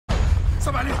Oh,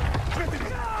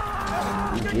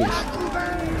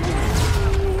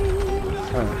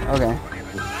 okay.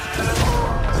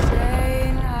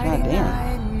 God damn.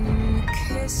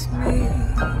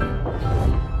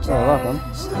 Oh, welcome.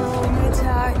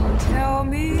 Tell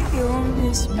me you'll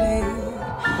miss me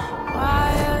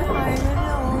while I'm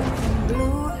alone and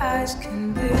blue as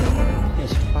can be.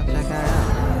 Just fuck that guy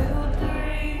up.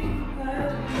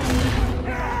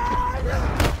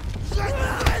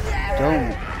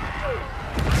 Don't.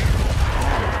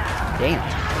 Damn.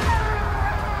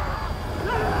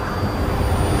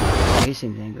 Oh, he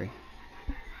seems angry.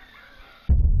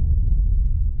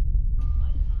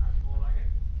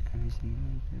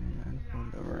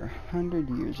 Over 100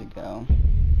 years ago,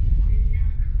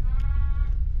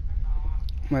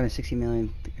 more than 60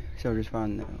 million soldiers fought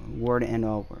in the war to end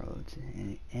all worlds,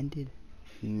 and it ended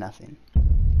nothing.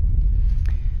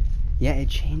 Yeah, it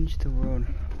changed the world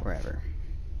forever.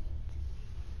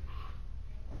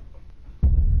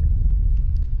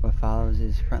 What follows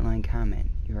is frontline comment.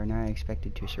 You are not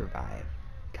expected to survive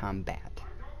combat.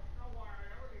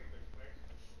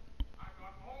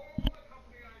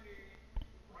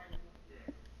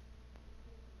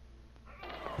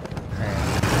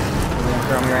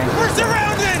 We're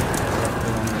surrounded!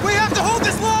 We have to hold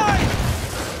this line!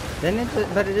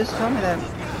 But it just told me that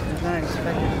it's not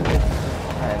expected to get...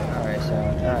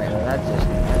 Alright, well that's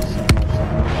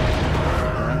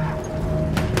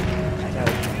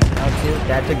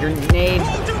that's a grenade!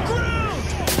 Hold your ground!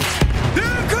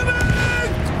 They're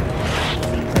coming!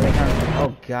 Where they coming from?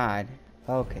 Oh god.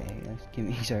 Okay, give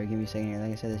me a second here.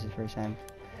 Like I said, this is the first time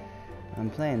I'm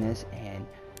playing this, and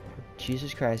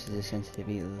Jesus Christ, is the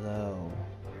sensitivity low.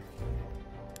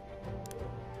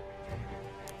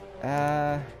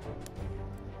 Yeah,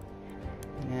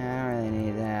 I don't really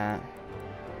need that.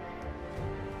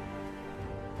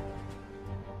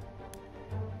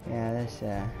 Yeah, this,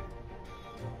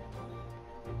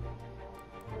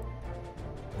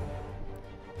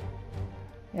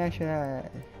 yeah, sure,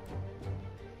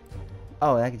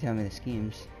 oh, that can tell me the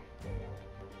schemes.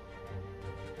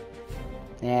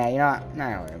 Yeah, you know what? I'm not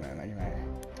gonna worry about it.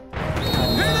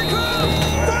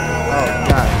 Oh,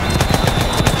 God.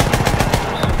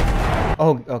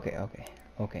 Oh,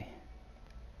 okay.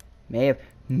 May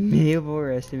have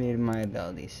overestimated my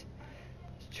abilities.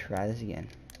 Let's try this again.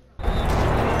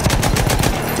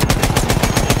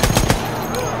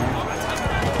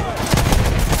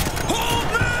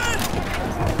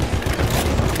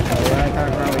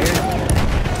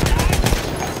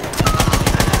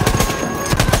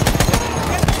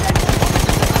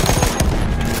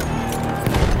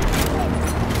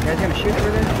 Shoot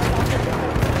for this?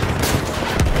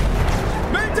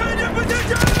 Maintain your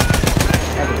position!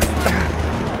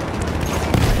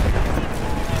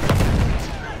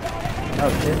 Oh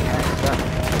shit, that's up.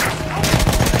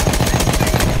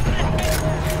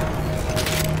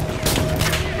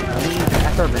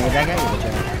 I throw a grenade back at you,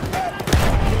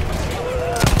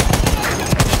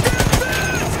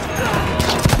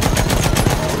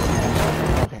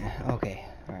 okay,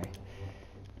 alright.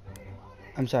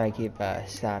 I'm sorry I keep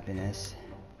stopping this.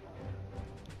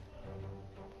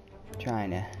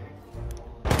 Trying to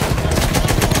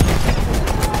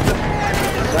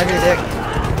suck your dick.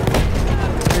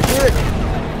 Just do it.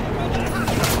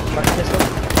 Fuck pistol.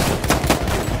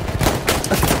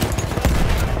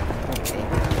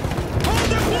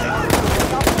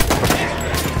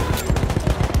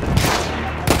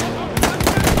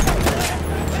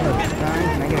 Okay.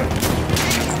 Can I get it?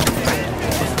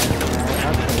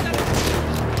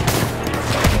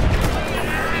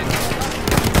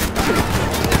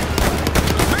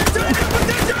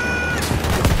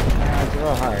 It's a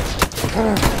little hard.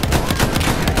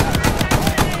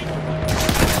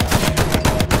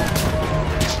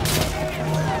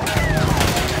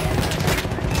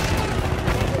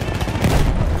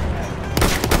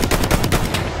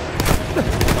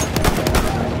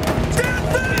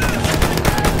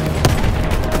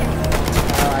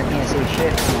 Oh, I can't see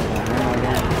shit.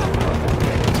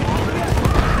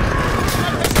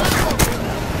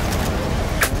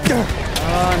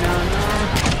 Oh, no.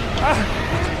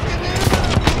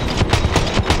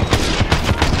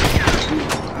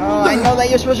 Oh, I know that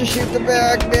you're supposed to shoot the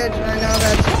back, bitch. I know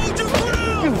that's...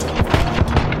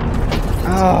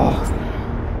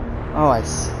 Oh, it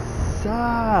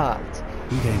sucked.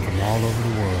 We came from all over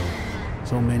the world.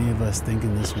 So many of us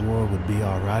thinking this war would be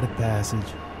our rite of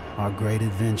passage, our great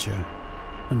adventure.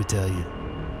 Let me tell you,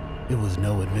 it was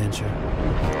no adventure.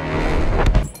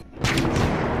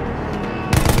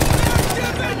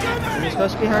 You're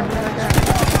supposed to be hard for that guy.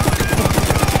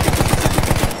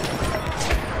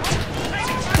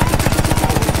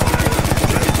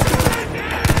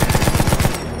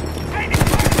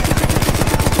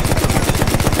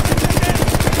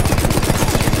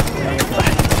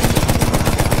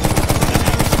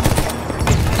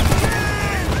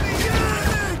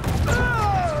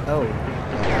 Oh,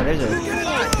 there's a.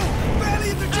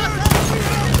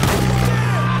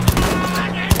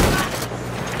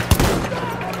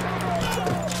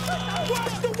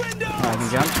 Oh, I can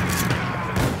jump.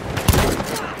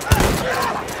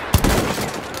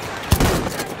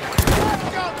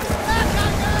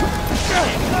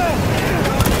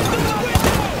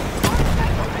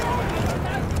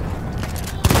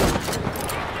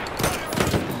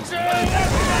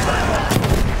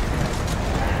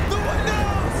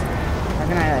 How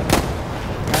can I like?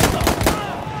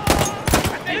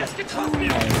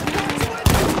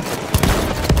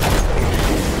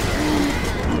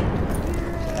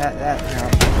 That no.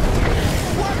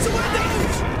 Watch the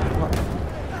windows!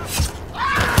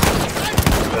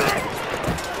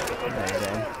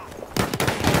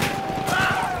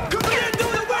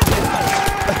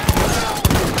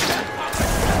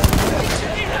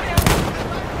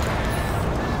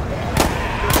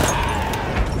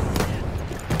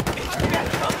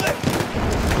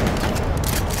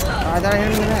 I thought I hit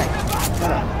him in the back.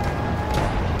 Shut up.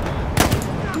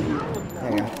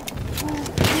 There you go.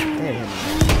 There hit him.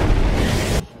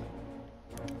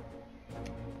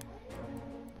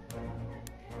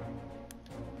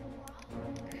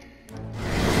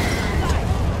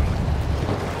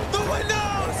 The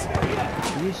windows!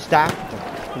 Can you stop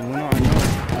the window on you?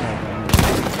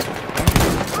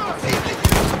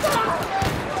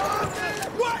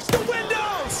 Watch the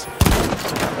windows!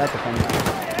 That's a funny.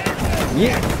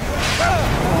 Yeah.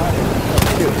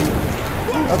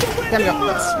 Watch the Time to go.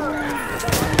 windows!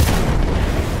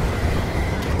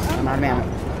 I'm out of ammo.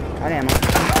 Out of ammo.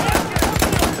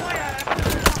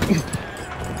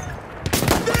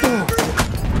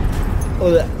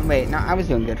 Oh, wait, no, I was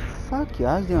doing good. Fuck you,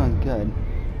 I was doing good.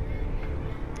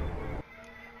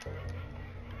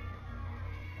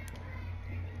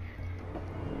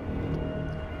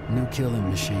 New killing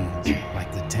machines,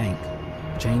 like the tank,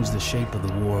 changed the shape of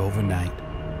the war overnight.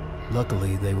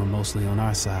 Luckily, they were mostly on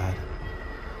our side.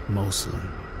 Mostly.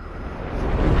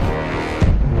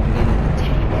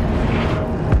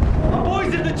 Our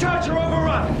boys in the church are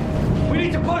overrun. We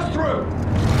need to push through.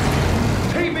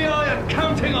 TBI are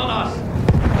counting on us.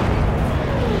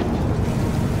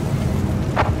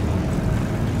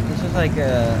 This is like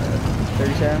a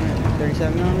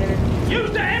 37 millimeter.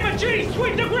 Use the M&G,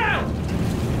 sweep the ground.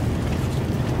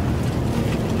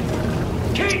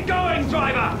 Keep going,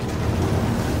 driver.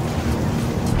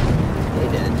 They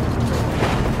did.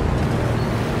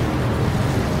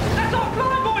 That's our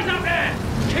fly boys up there.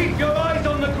 Keep your eyes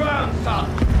on the ground, son.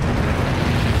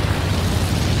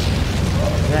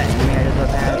 Is that enemy I just let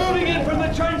They're pass? moving in from the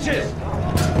trenches. Oh,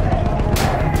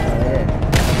 they did.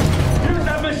 Use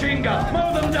that machine gun.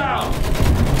 Mow them down.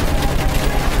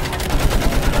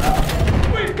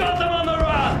 We've got them on the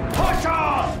run. Push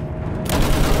on.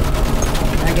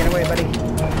 Now get away, buddy.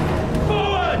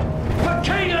 Forward for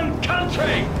king and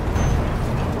country.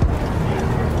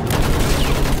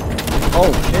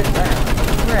 Oh, shit.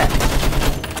 Crap.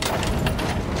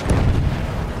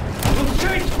 We'll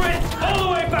chase Fritz all the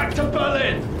way back to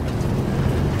Berlin.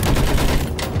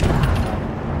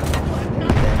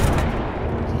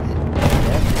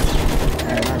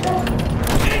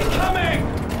 Incoming!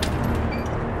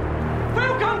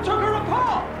 Falcon took her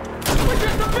apart! We're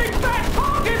just a big fat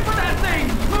target for that thing!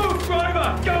 Move, driver!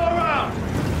 Go around!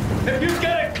 If you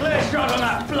get a clear shot on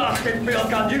that blasted field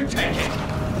gun, you take it!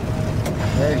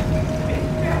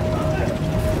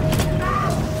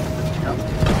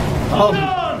 Hold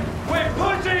on! We're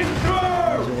pushing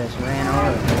through! So just ran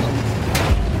over the person.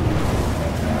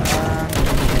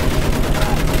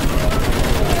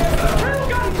 Field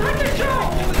gun, take a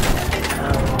shot!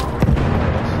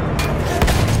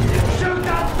 Shoot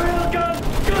that field gun!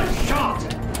 Good shot!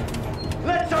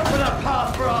 Let's open a path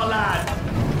for our lad!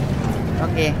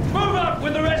 Okay. Move up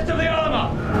with the rest of the armor!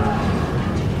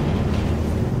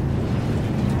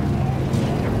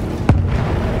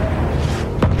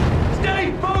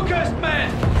 Stay focused, men!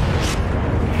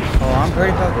 Oh, I'm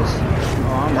pretty focused.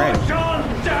 Oh, I'm ready. Push on,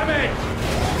 damn it!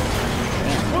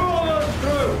 We're almost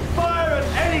through! Fire at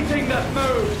anything that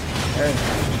moves! There.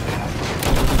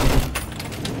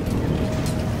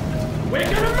 We're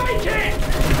gonna make it!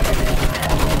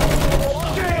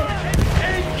 Shit!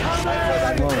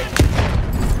 Incoming!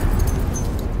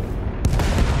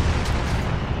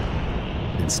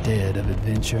 Instead of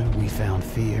adventure, we found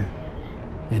fear.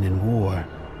 And in war,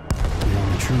 the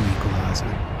only true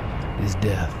equalizer is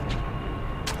death.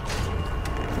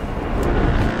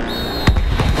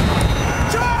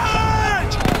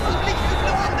 Charge!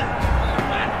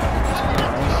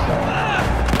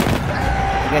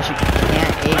 I guess you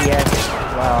can't ADS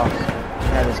while you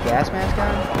have this gas mask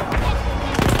on.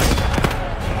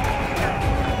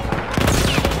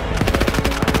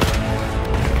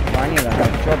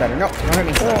 Control better. No, don't hit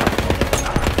me.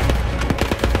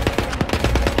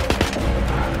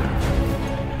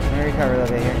 Let me recover a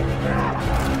little bit here.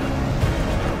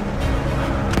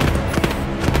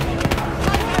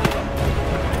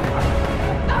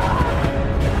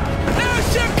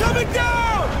 Airship coming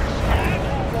down!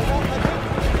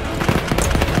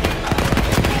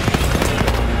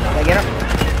 Did I get him?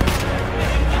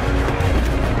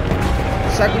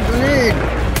 Second grenade!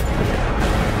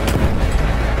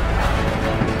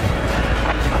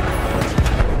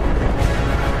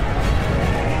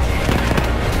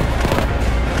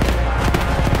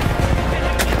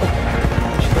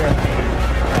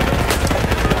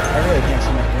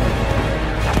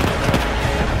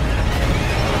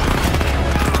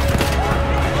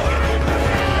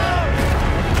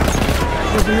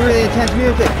 Really intense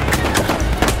music.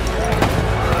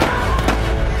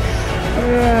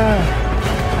 Well.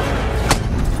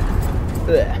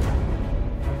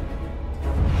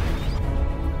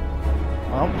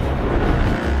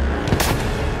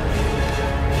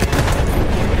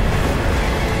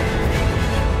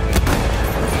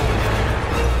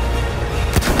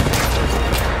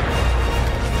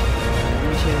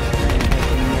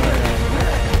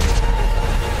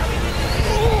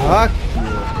 Fuck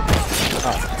you.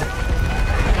 Oh.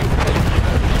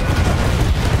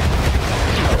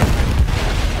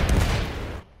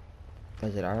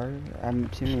 Was it ours? I'm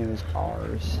assuming it was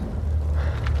ours.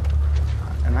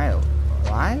 Am I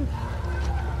alive?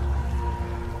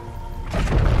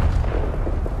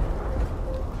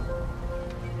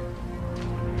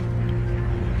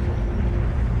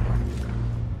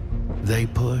 They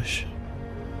push.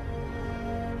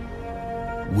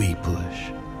 We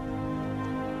push.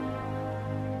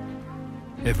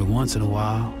 Every once in a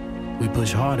while, we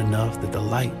push hard enough that the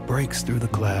light breaks through the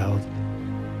clouds.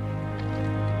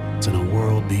 And a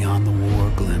world beyond the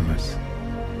war glimmers,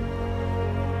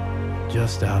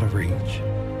 just out of reach.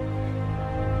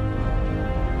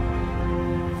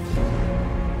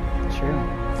 True.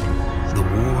 The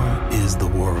war is the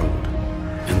world,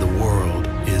 and the world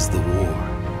is the war.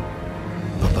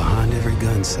 But behind every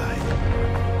gun sight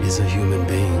is a human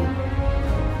being.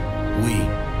 We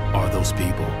are those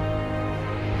people.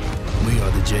 We are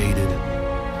the jaded,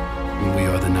 and we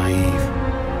are the naive.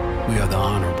 We are the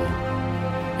honorable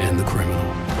and the criminal.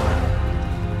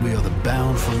 We are the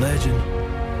bound for legend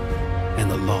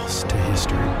and the lost to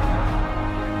history.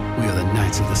 We are the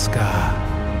knights of the sky,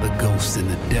 the ghosts in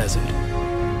the desert,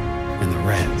 and the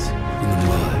rats in the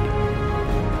mud.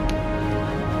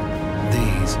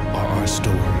 These are our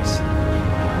stories.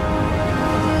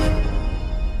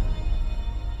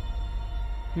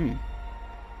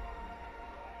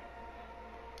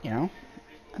 You know,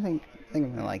 I think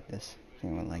I'm gonna like this. I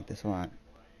think I'm gonna like this a lot.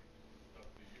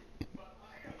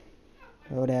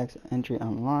 Codex entry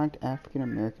unlocked. African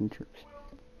American troops.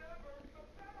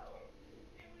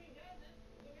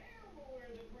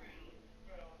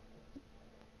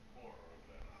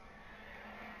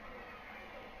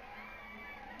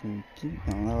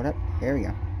 Gonna load up. Here we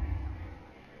go.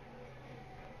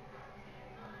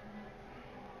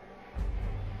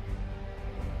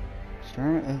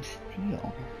 Storm of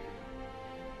Steel.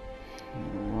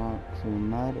 Walk through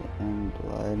mud and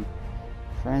blood.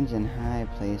 Friends in high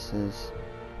places.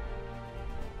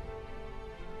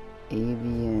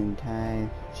 Avian Thai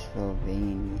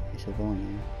Sylvania.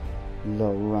 The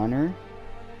Runner.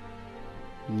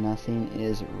 Nothing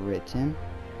is written.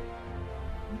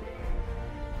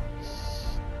 Is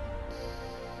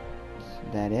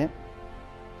that it?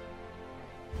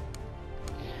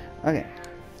 Okay.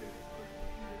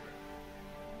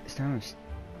 Storm of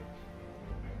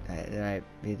did I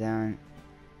be down?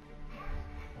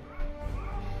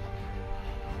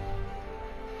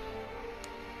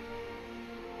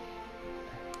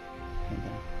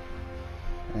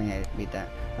 I think I beat that.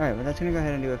 Alright, well that's gonna go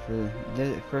ahead and do it for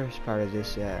the first part of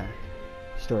this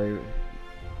story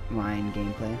line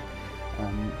gameplay.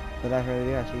 Without further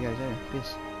ado, I'll see you guys later.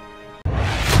 Peace.